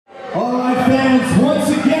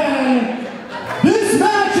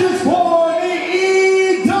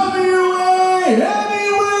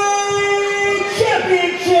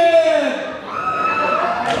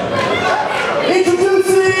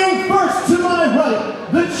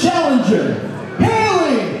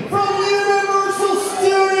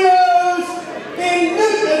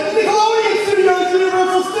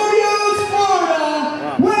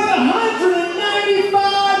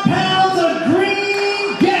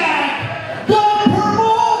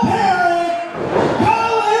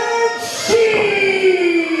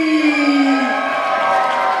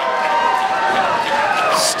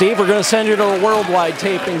Steve, we're going to send you to the worldwide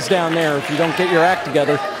tapings down there if you don't get your act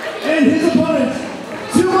together. And his opponent,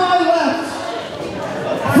 to my left,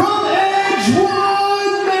 from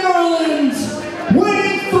Edgewood, Maryland,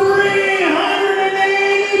 weighing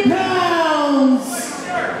 380 pounds,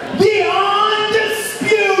 the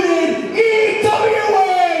undisputed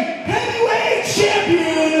EWA heavyweight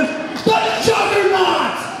champion, the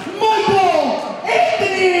Juggernaut, Michael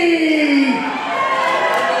Anthony!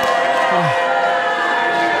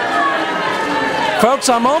 Folks,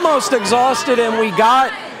 I'm almost exhausted, and we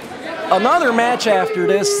got another match after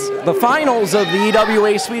this, the finals of the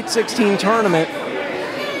EWA Sweet 16 tournament. A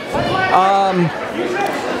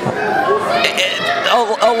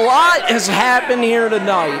lot has happened here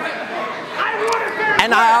tonight,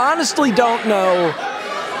 and I honestly don't know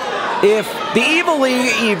if the Evil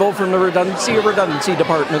League Evil from the Redundancy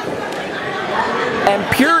Department and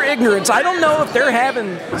Pure Ignorance, I don't know if they're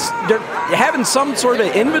having some sort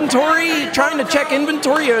of inventory, trying to check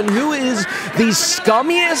inventory on who is the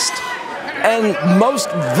scummiest and most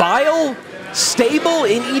vile stable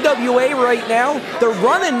in EWA right now. They're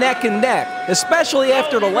running neck and neck, especially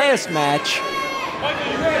after the last match.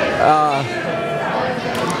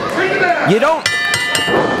 You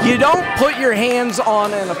don't put your hands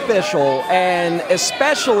on an official, and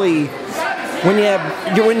especially when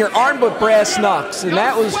you're armed with brass knucks, and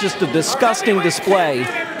that was just a disgusting display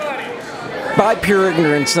by Pure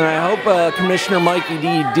Ignorance, and I hope Commissioner Mikey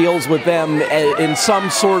D deals with them in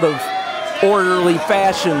some sort of orderly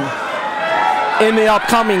fashion in the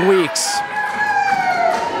upcoming weeks.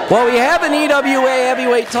 Well, we have an EWA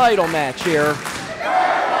heavyweight title match here,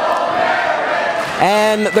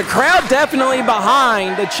 and the crowd definitely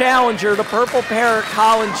behind the challenger, the Purple Parrot,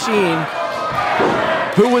 Colin Sheen,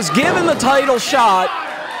 who was given the title shot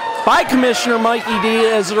by Commissioner Mikey D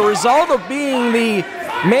as a result of being the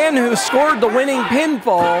man who scored the winning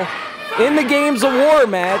pinfall in the Games of War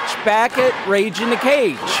match back at Rage in the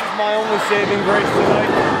Cage. My only saving grace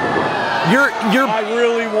tonight. I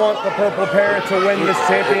really want the Purple Parrot to win this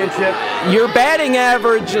championship. Your batting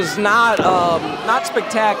average is not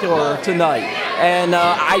spectacular tonight, and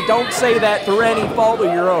I don't say that through any fault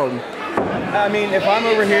of your own. I mean, if I'm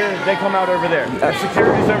over here, they come out over there. If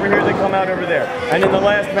security's over here, they come out over there. And in the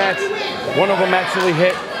last match, one of them actually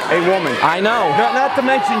hit a woman. I know. Not to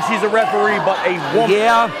mention she's a referee, but a woman.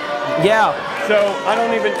 Yeah. So I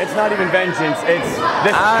don't even, it's not even vengeance, it's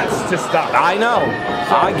this has to stop. I know.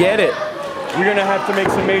 So I get it. We're going to have to make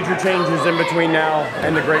some major changes in between now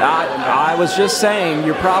and the Great Maryland Bash. I was just saying,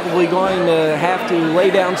 you're probably going to have to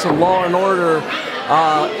lay down some law and order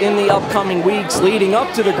in the upcoming weeks leading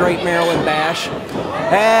up to the Great Maryland Bash.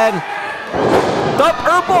 And the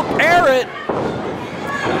Purple Parrot,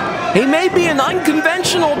 he may be an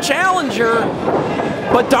unconventional challenger,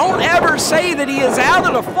 but don't ever say that he is out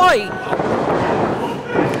of the fight.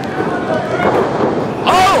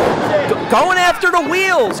 Oh! Going after the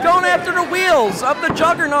wheels of the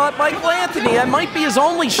Juggernaut, Michael Anthony. That might be his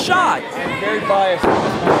only shot. Very biased.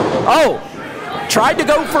 Oh! Tried to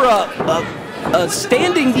go for a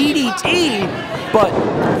standing DDT, but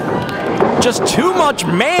just too much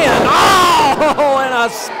man. Oh! And a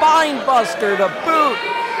spine buster to boot.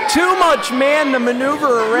 Too much man to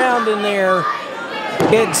maneuver around in there.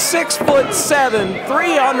 It's 6'7",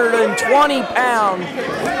 320 pounds.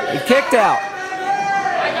 He kicked out.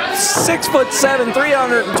 6'7",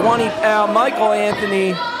 320 pound Michael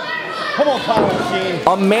Anthony. Come on, Colin Sheen.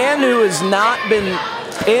 A man who has not been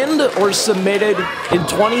pinned or submitted in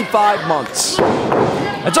 25 months.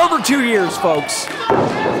 That's over 2 years, folks. He's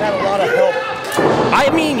had a lot of help. I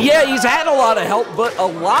mean, yeah, he's had a lot of help, but a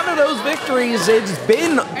lot of those victories, it's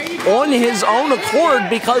been on his own accord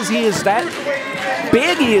because he is that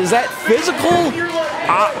big, he is that physical.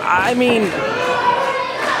 I mean,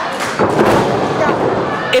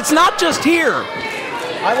 it's not just here.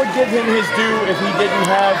 I would give him his due if he didn't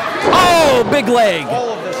have big leg.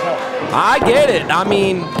 All of this help. I get it. I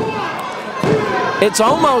mean, it's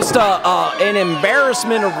almost an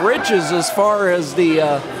embarrassment of riches as far as the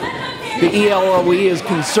ELOE is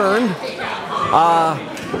concerned.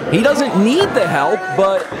 He doesn't need the help,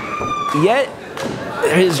 but yet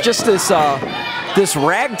there's just this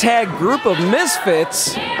ragtag group of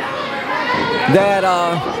misfits that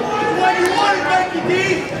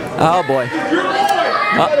oh boy.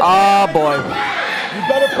 Oh boy. You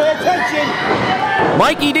better pay attention.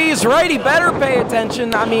 Mikey D is right, he better pay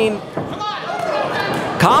attention. I mean,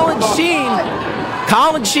 Colin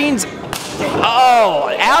Sheen's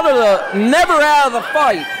never out of the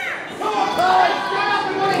fight.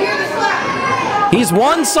 He's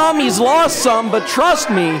won some, he's lost some, but trust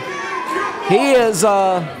me, he is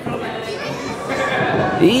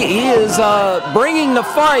He is bringing the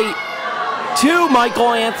fight to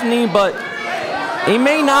Michael Anthony, but he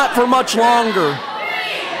may not for much longer.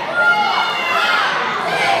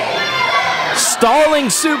 Stalling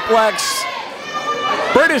suplex,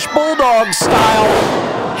 British Bulldog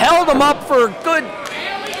style, held him up for a good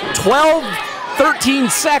 12, 13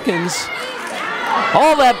 seconds.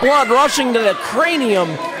 All that blood rushing to the cranium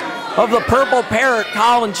of the Purple Parrot,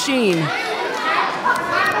 Colin Sheen.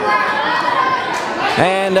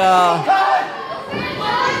 And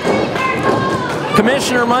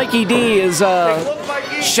Commissioner Mikey D is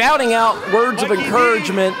shouting out words of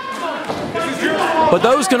encouragement, but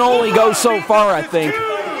those can only go so far, I think.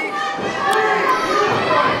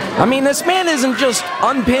 I mean, this man isn't just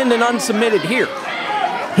unpinned and unsubmitted here.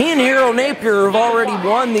 He and Hero Napier have already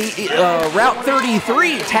won the Route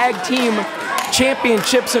 33 Tag Team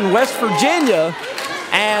Championships in West Virginia,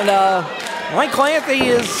 and Michael Anthony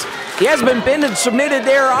he hasn't been pinned and submitted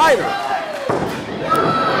there either.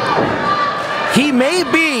 He may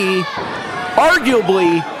be,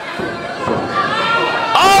 arguably,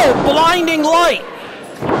 blinding light,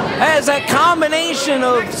 as that combination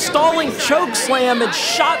of stalling choke slam and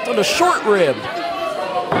shot to the short rib.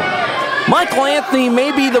 Michael Anthony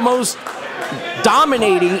may be the most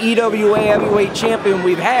dominating EWA heavyweight champion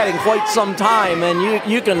we've had in quite some time, and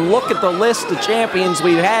you can look at the list of champions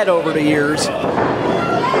we've had over the years.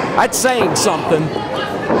 That's saying something.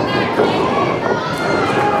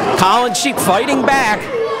 Colin Sheen fighting back,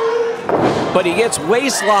 but he gets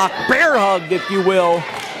waist locked, bear hugged, if you will,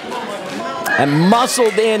 and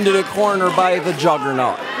muscled into the corner by the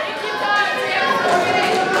Juggernaut.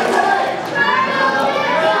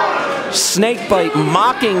 Snakebite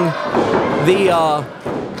mocking the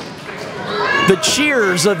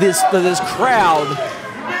cheers of this crowd,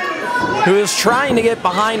 who is trying to get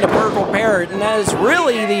behind the Purple Parrot, and that is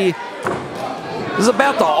really is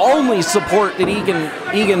about the only support that he can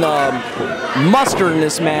muster in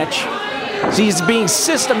this match. So he's being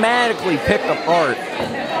systematically picked apart.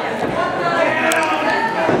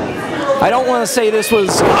 I don't want to say this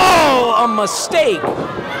was a mistake,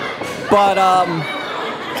 but I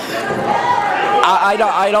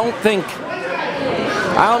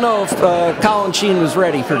don't know if Colin Sheen was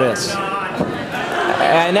ready for this.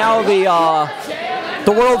 And now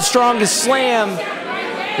the World's Strongest Slam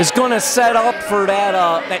is going to set up for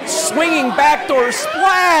that swinging backdoor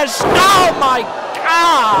splash. Oh my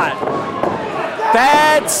God!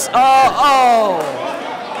 That's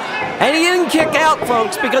and he didn't kick out,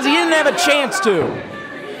 folks, because he didn't have a chance to.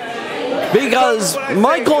 Because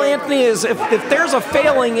Michael Anthony is, if there's a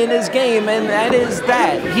failing in his game, and that is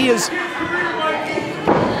that, he is.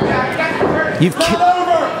 You've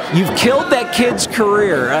killed that kid's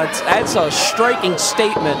career. That's a striking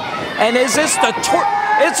statement. And is this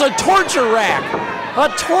it's a torture rack. A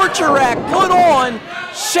torture rack put on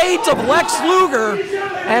shades of Lex Luger,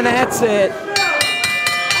 and that's it.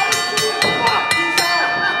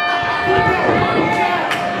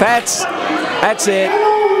 That's it.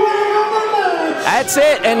 That's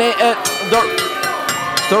it. And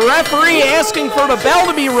the referee asking for the bell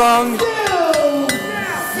to be rung.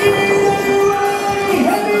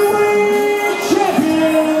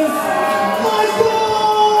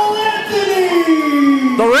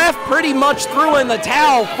 The ref pretty much threw in the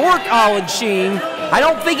towel for Colin Sheen. I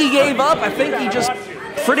don't think he gave up. I think he just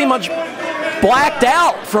pretty much blacked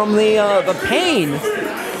out from the pain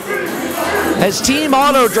as Team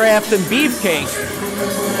Auto Draft and Beefcake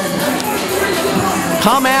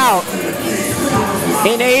come out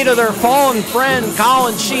in aid of their fallen friend,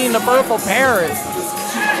 Colin Sheen, the Purple Parrot.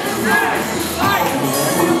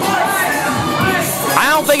 I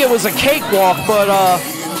don't think it was a cakewalk, but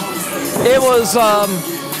it was,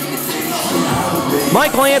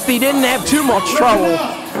 Michael Anthony didn't have too much trouble.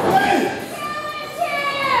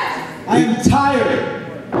 I am tired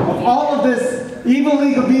of all of this Evil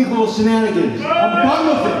League of Evil shenanigans. I'm done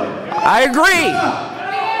with it. I agree.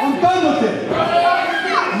 I'm done with it.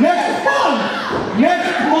 Next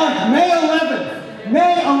month,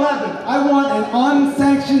 May 11th, I want an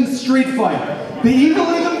unsanctioned street fight. The Evil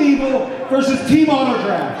League of Evil versus Team Auto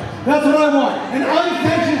Draft. That's what I want. An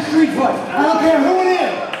unsanctioned street fight. I don't care who it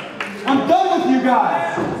is. I'm done with you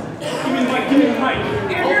guys. Give me the mic.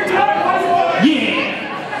 Yeah.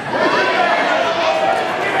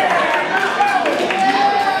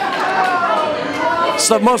 It's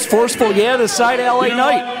the most forceful this side of LA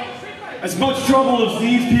night. As much trouble as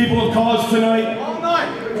these people have caused tonight,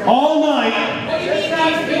 all night,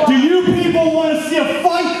 do you people want to see a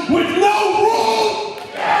fight with no rules?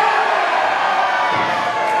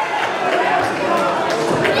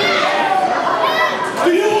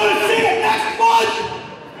 Do you want to see it next month?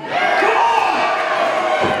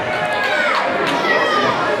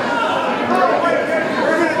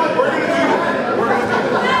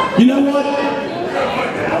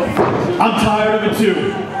 I'm tired of it too.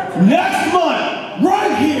 Next month,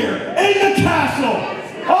 right here in the castle,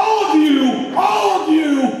 all of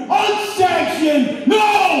you, unsanctioned,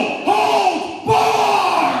 no holds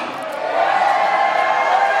barred!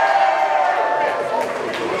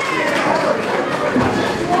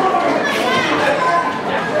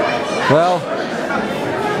 Well,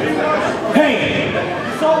 hey,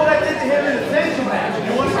 You saw what I did to him in the sanction match.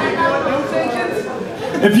 You want to keep doing no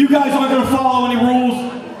sanctions? if you guys aren't going to follow any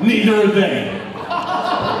rules, neither are they.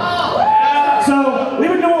 So, we've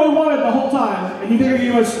been doing what we wanted the whole time, and you think you're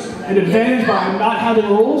giving us an advantage by not having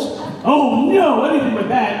rules? Oh no, anything but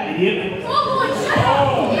that, idiot. Oh boy, shut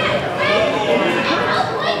up!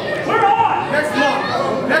 We're on!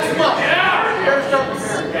 Next month.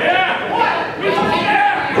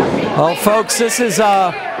 well, folks, this is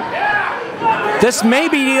this may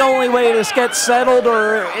be the only way this gets settled,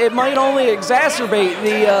 or it might only exacerbate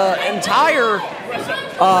the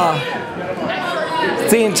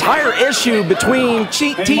entire issue between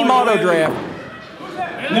Team Autodraft.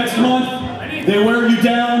 Next month, they wear you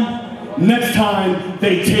down. Next time,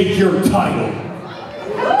 they take your title.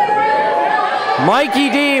 Mikey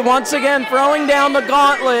D once again throwing down the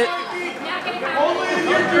gauntlet.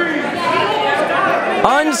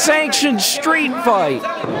 Unsanctioned street fight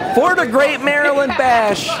for the Great Maryland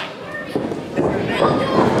Bash.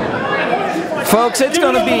 Folks, it's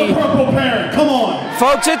going to be, Come on.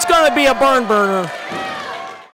 folks, it's going to be a barn burner.